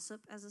a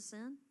gossip as a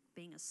sin,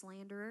 being a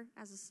slanderer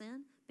as a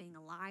sin, being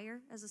a liar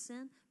as a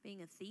sin,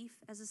 being a thief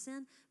as a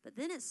sin. But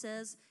then it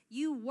says,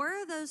 you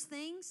were those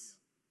things,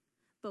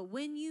 but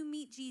when you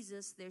meet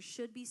Jesus, there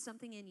should be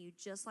something in you,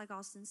 just like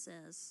Austin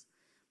says,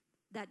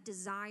 that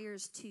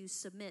desires to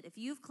submit. If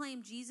you've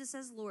claimed Jesus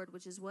as Lord,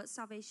 which is what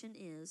salvation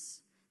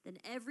is, then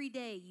every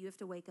day you have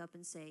to wake up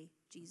and say,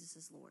 Jesus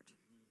is Lord.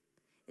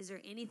 Is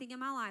there anything in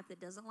my life that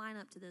doesn't line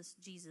up to this,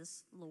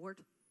 Jesus,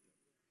 Lord?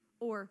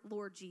 Or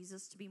Lord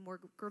Jesus, to be more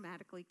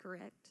grammatically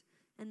correct.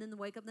 And then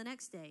wake up the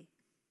next day,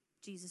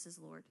 Jesus is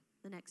Lord.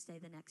 The next day,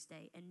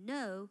 and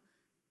know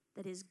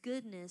that his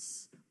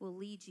goodness will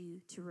lead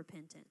you to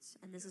repentance.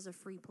 And this is a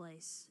free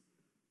place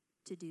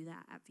to do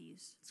that at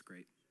Views. That's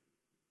great.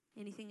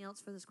 Anything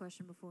else for this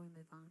question before we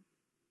move on?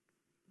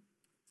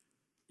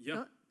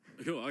 Yeah.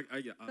 Go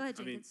ahead,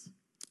 Jenkins.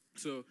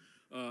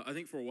 I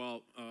think for a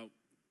while,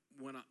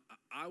 when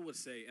I would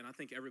say, and I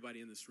think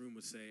everybody in this room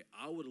would say,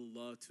 I would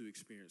love to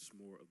experience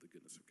more of the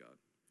goodness of God.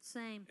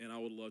 Same. And I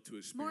would love to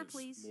experience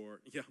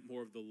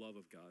more of the love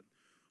of God.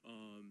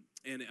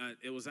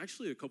 It was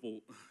actually a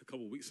couple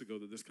weeks ago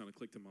that this kind of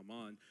clicked in my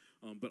mind.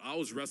 But I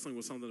was wrestling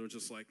with something that was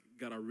just like,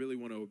 God, I really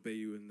want to obey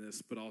you in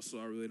this, but also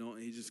I really don't.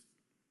 And you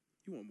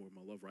want more of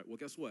my love, right? Well,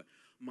 guess what?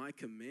 My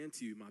command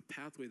to you, my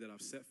pathway that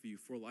I've set for you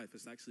for life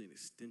is actually an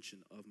extension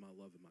of my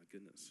love and my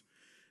goodness.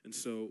 And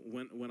so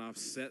when I've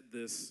set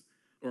this,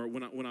 or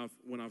when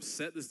I've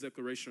set this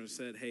declaration or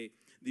said, hey,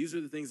 these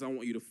are the things I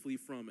want you to flee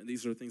from, and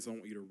these are the things I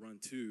want you to run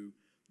to,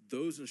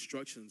 those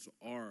instructions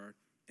are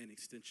an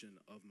extension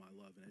of my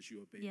love. And as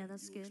you obey them,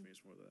 that's you will good.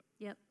 experience more of that.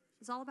 Yep.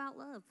 It's all about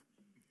love.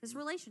 It's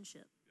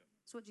relationship.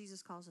 It's what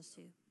Jesus calls us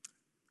to.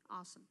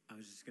 Awesome. I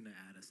was just going to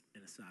add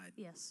an aside.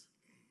 Yes.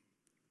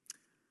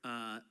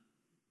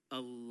 A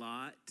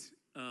lot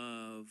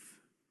of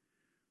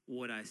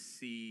what I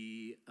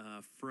see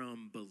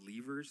from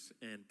believers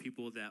and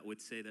people that would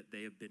say that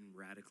they have been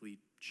radically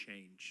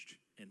changed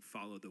and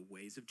follow the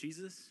ways of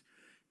Jesus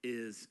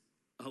is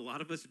a lot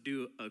of us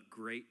do a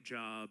great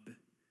job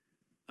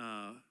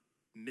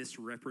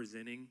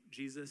misrepresenting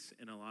Jesus,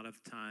 and a lot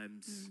of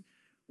times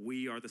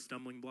we are the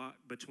stumbling block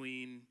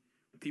between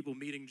people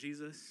meeting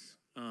Jesus.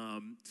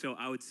 So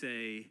I would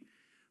say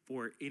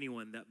for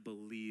anyone that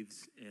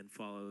believes and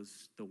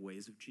follows the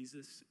ways of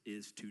Jesus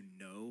is to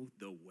know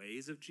the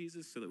ways of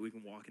Jesus so that we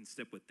can walk in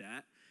step with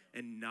that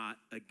and not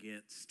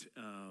against,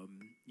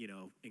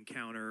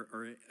 encounter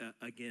or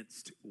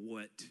against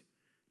what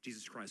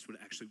Jesus Christ would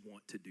actually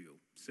want to do.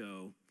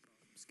 So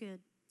It's good.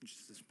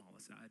 just a small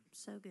aside.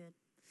 So good.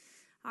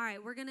 All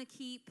right, we're going to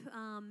keep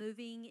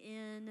moving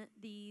in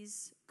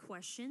these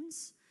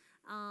questions.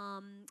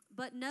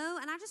 But no,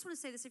 and I just want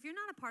to say this, if you're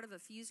not a part of a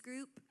Fuse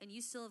group and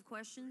you still have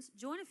questions,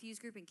 join a Fuse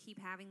group and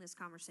keep having this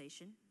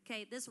conversation.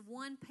 Okay, this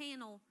one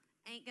panel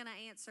ain't going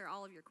to answer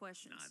all of your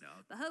questions. Nah,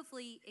 dog. But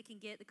hopefully it can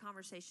get the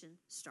conversation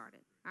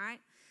started. All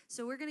right,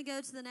 so we're going to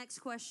go to the next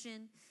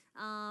question,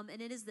 and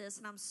it is this,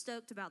 and I'm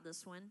stoked about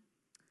this one.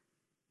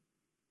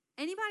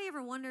 Anybody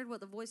ever wondered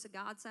what the voice of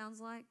God sounds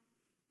like?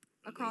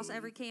 Across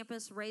every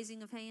campus,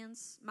 raising of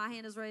hands. My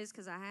hand is raised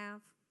because I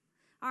have.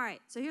 All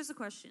right, so here's the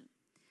question.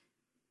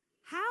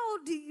 How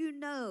do you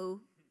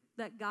know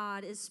that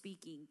God is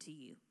speaking to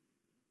you?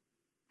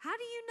 How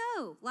do you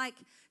know?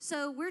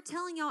 So we're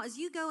telling y'all, as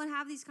you go and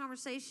have these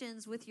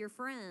conversations with your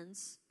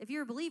friends, if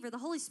you're a believer, the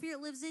Holy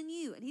Spirit lives in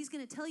you, and he's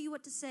going to tell you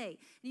what to say,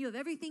 and you have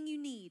everything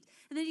you need.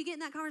 And then you get in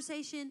that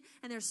conversation,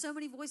 and there's so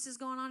many voices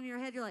going on in your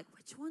head, you're like,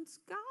 which one's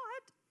God?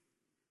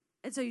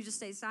 And so you just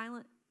stay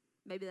silent.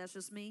 Maybe that's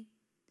just me.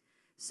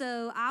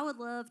 So I would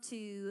love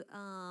to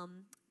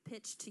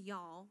pitch to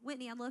y'all.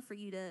 Whitney, I'd love for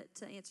you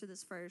to answer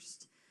this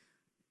first.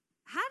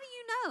 How do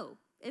you know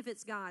if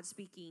it's God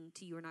speaking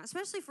to you or not?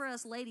 Especially for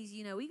us ladies,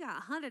 we got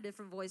 100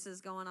 different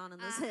voices going on in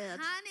this head.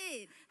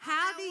 100.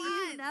 How do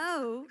you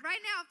know? Right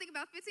now, I'm thinking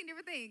about 15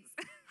 different things.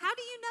 How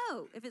do you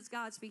know if it's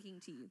God speaking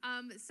to you?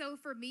 So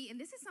for me,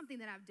 and this is something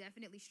that I've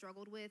definitely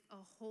struggled with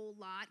a whole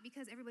lot,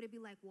 because everybody be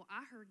like, well,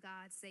 I heard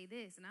God say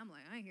this. And I'm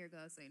like, I ain't hear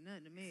God say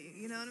nothing to me.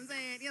 You know what I'm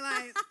saying? You're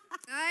like,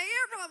 I ain't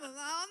hear from him.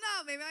 I don't know.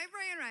 Maybe I ain't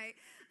praying right.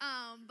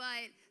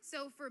 But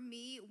so for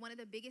me, one of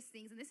the biggest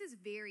things, and this is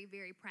very,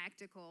 very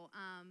practical,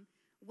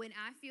 when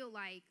I feel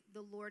like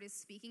the Lord is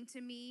speaking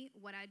to me,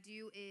 what I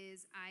do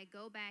is I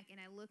go back and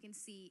I look and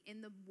see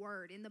in the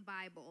Word, in the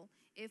Bible,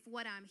 if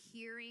what I'm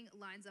hearing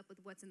lines up with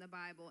what's in the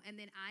Bible. And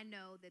then I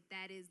know that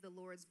that is the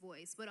Lord's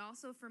voice. But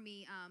also for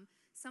me,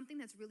 something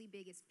that's really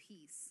big is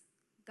peace.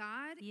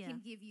 God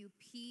can give you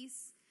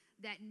peace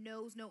that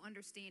knows no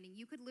understanding.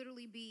 You could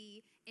literally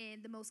be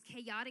in the most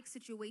chaotic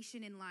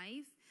situation in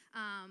life,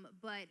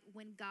 but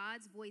when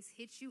God's voice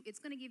hits you, it's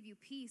going to give you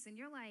peace, and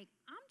you're like,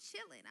 I'm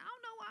chilling. I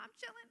don't know why I'm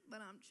chilling,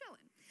 but I'm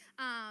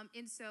chilling.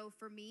 And so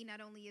for me,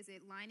 not only is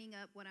it lining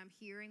up what I'm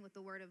hearing with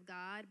the Word of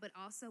God, but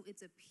also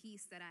it's a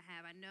peace that I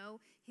have. I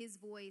know His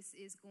voice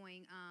is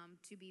going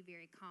to be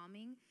very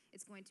calming.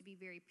 It's going to be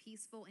very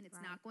peaceful, and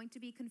it's not going to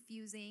be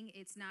confusing.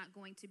 It's not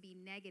going to be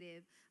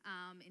negative.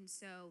 And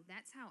so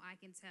that's how I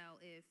can tell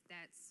if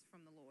that's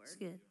from the Lord. It's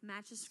good.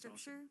 Matches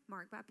Scripture,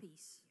 marked by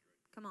peace.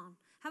 Come on.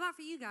 How about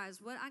for you guys?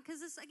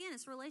 Because this, again,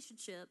 it's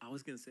relationship. I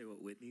was going to say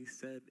what Whitney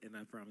said, and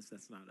I promise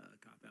that's not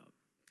a cop-out.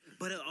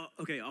 But,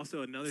 okay,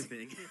 also another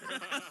thing.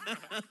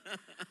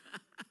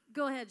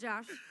 Go ahead,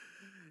 Josh.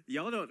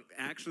 Y'all don't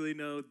actually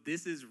know,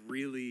 this is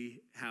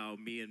really how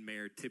me and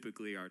Mare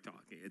typically are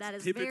talking. It's that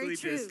is typically very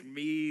true. just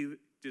me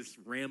just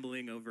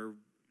rambling over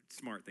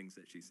smart things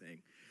that she's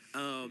saying.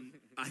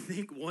 I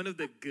think one of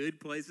the good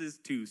places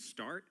to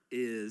start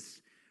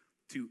is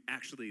to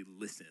actually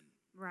listen.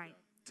 Right.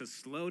 To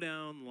slow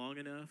down long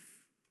enough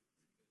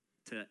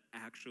to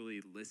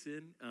actually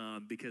listen,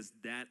 because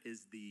that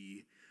is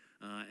the,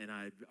 and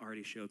I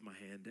already showed my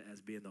hand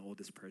as being the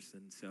oldest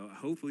person, so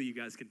hopefully you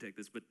guys can take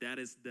this, but that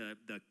is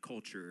the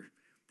culture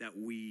that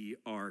we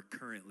are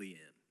currently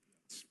in.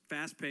 It's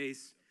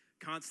fast-paced,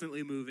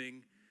 constantly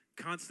moving,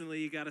 constantly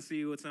you got to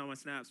see what's on my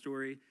Snap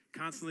story,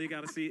 constantly you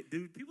got to see,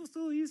 do people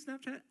still use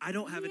Snapchat? I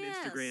don't have an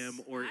Instagram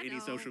or any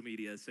social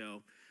media,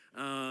 so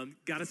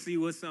got to see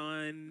what's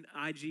on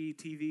IG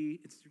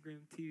TV, Instagram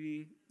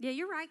TV. Yeah,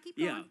 you're right. Keep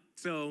going. Yeah,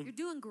 so You're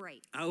doing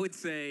great. I would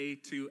say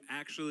to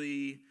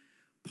actually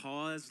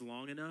pause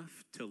long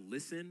enough to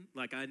listen.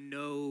 Like, I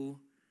know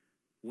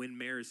when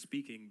Mare is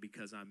speaking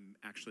because I'm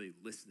actually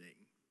listening.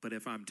 But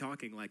if I'm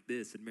talking like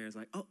this and Mare's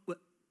like, oh, what?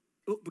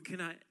 Oh, but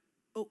can I?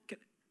 Oh, can,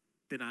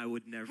 then I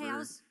would never. Hey,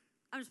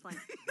 I'm just playing.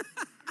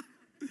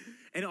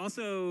 And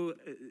also,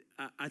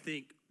 I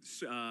think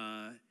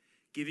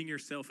giving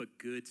yourself a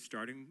good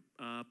starting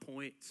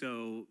point.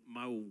 So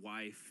my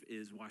wife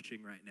is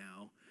watching right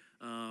now.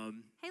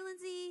 Hey,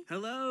 Lindsay.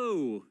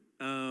 Hello.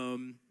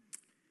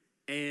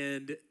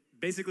 And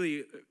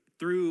basically,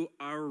 through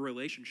our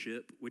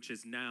relationship, which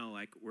is now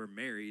like we're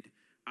married,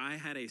 I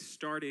had a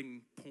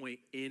starting point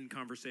in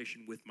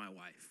conversation with my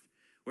wife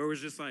where it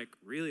was just like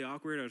really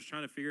awkward. I was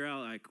trying to figure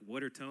out like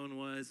what her tone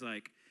was,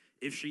 like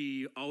if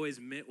she always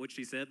meant what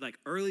she said. Like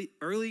early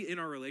in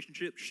our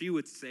relationship, she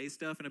would say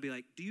stuff and I'd be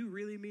like, do you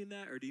really mean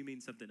that or do you mean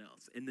something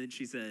else? And then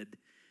she said,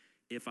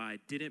 if I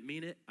didn't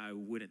mean it, I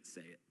wouldn't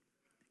say it.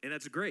 And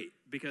that's great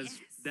because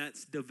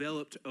that's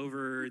developed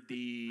over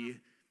the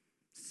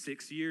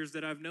 6 years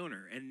that I've known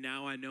her. And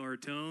now I know her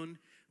tone.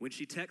 When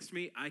she texts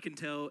me, I can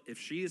tell if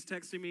she is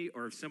texting me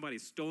or if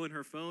somebody's stolen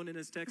her phone and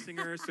is texting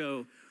her.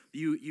 So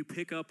you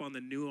pick up on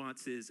the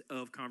nuances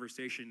of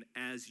conversation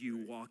as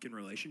you walk in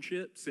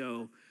relationship.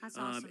 So, That's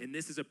awesome. And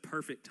this is a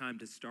perfect time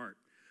to start.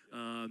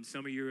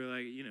 Some of you are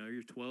like,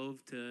 you're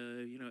 12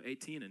 to,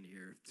 18 in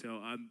here.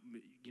 So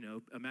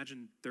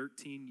imagine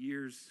 13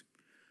 years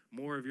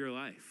more of your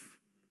life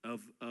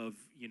of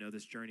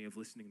this journey of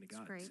listening to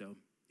God. Great. So,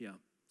 yeah.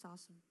 It's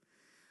awesome.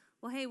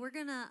 Well, hey, we're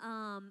going to,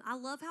 I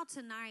love how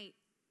tonight,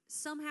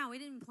 somehow, we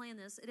didn't plan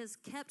this, it has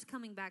kept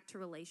coming back to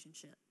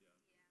relationship.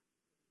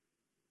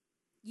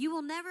 You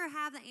will never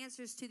have the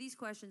answers to these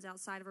questions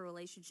outside of a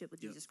relationship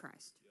with Jesus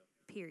Christ,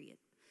 period.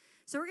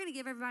 So we're going to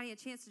give everybody a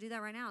chance to do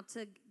that right now,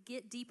 to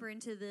get deeper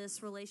into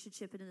this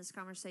relationship and in this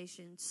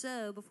conversation.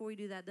 So before we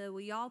do that, though,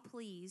 will y'all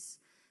please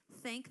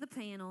thank the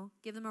panel,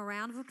 give them a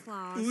round of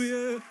applause. Oh,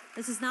 yeah.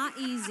 This is not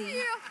easy.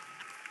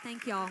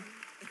 Thank y'all.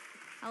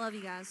 I love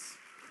you guys.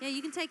 Yeah,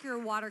 you can take your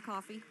water,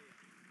 coffee.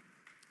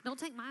 Don't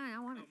take mine. I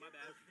want it. Oh, my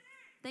bad.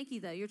 Thank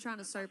you, though. You're trying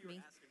to serve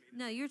me.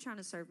 No, you're trying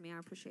to serve me. I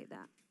appreciate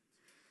that.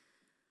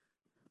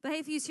 But,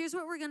 hey, Fuse, here's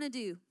what we're going to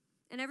do.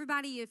 And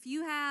everybody, if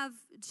you have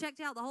checked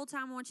out the whole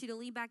time, I want you to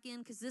lean back in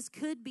because this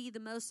could be the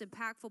most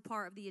impactful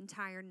part of the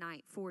entire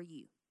night for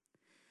you.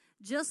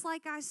 Just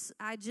like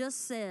I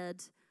just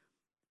said,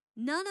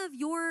 none of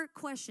your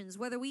questions,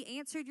 whether we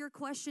answered your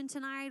question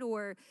tonight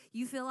or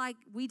you feel like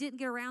we didn't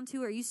get around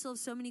to or you still have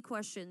so many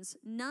questions,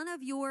 none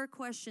of your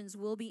questions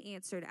will be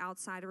answered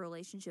outside a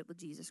relationship with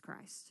Jesus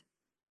Christ.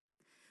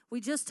 We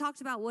just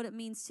talked about what it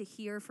means to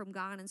hear from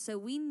God, and so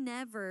we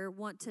never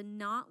want to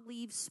not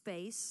leave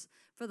space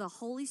for the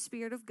Holy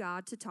Spirit of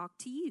God to talk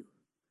to you.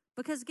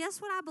 Because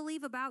guess what I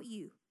believe about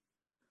you?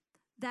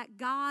 That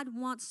God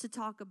wants to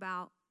talk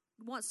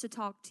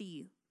to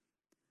you.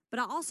 But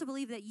I also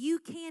believe that you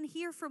can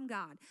hear from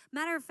God.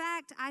 Matter of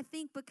fact, I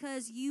think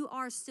because you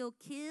are still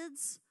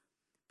kids,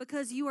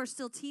 because you are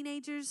still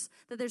teenagers,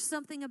 that there's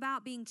something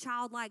about being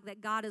childlike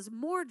that God is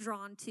more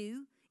drawn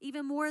to,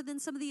 even more than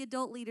some of the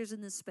adult leaders in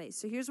this space.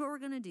 So here's what we're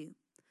going to do.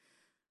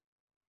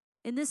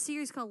 In this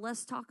series called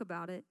Let's Talk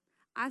About It,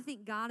 I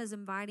think God is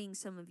inviting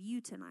some of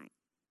you tonight.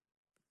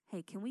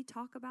 Hey, can we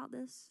talk about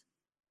this?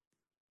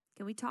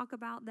 Can we talk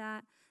about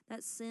that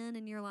sin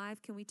in your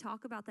life? Can we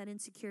talk about that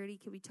insecurity?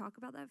 Can we talk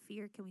about that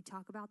fear? Can we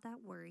talk about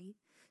that worry?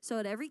 So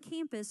at every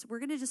campus, we're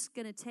going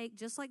to take,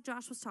 just like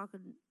Josh was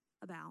talking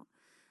about,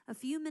 a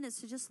few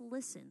minutes to just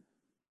listen.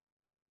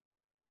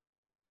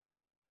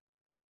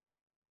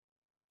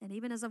 And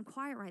even as I'm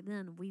quiet right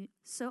then, we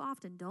so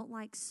often don't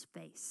like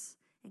space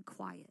and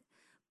quiet.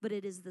 But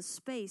it is the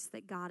space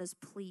that God is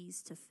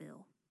pleased to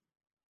fill.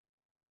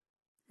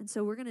 And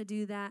so we're going to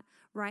do that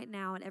right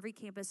now at every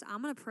campus.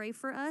 I'm going to pray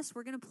for us.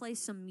 We're going to play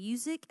some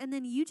music, and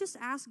then you just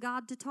ask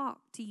God to talk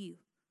to you.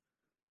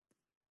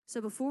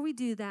 So before we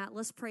do that,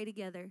 let's pray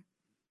together.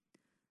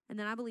 And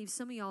then I believe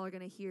some of y'all are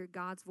going to hear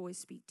God's voice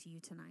speak to you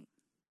tonight.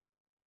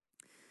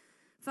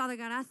 Father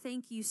God, I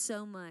thank you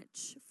so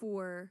much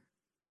for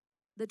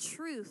the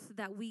truth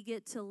that we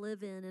get to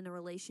live in a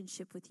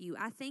relationship with you.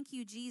 I thank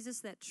you,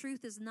 Jesus, that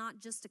truth is not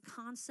just a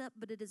concept,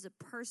 but it is a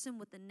person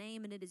with a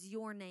name, and it is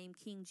your name,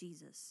 King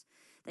Jesus.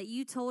 That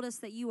you told us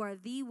that you are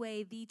the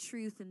way, the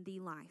truth, and the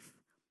life.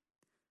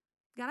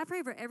 God, I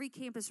pray for every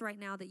campus right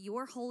now that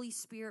your Holy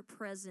Spirit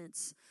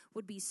presence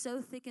would be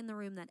so thick in the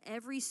room that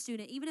every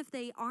student, even if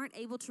they aren't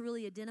able to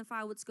really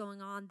identify what's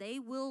going on, they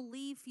will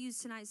leave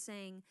Fuse tonight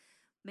saying,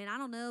 man, I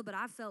don't know, but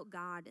I felt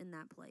God in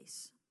that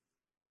place.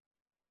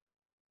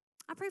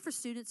 I pray for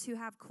students who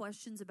have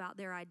questions about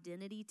their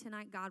identity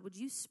tonight. God, would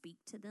you speak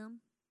to them?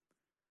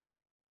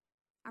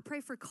 I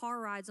pray for car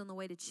rides on the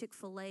way to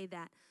Chick-fil-A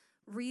that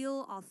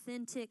real,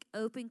 authentic,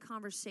 open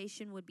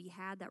conversation would be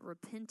had, that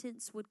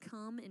repentance would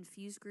come in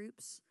Fuse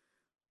groups.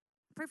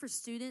 I pray for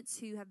students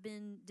who have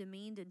been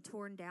demeaned and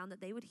torn down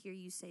that they would hear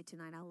you say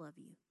tonight, I love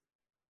you.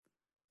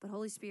 But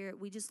Holy Spirit,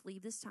 we just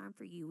leave this time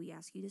for you. We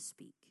ask you to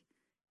speak.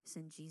 It's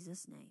in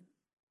Jesus' name.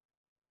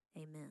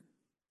 Amen.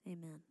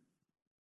 Amen.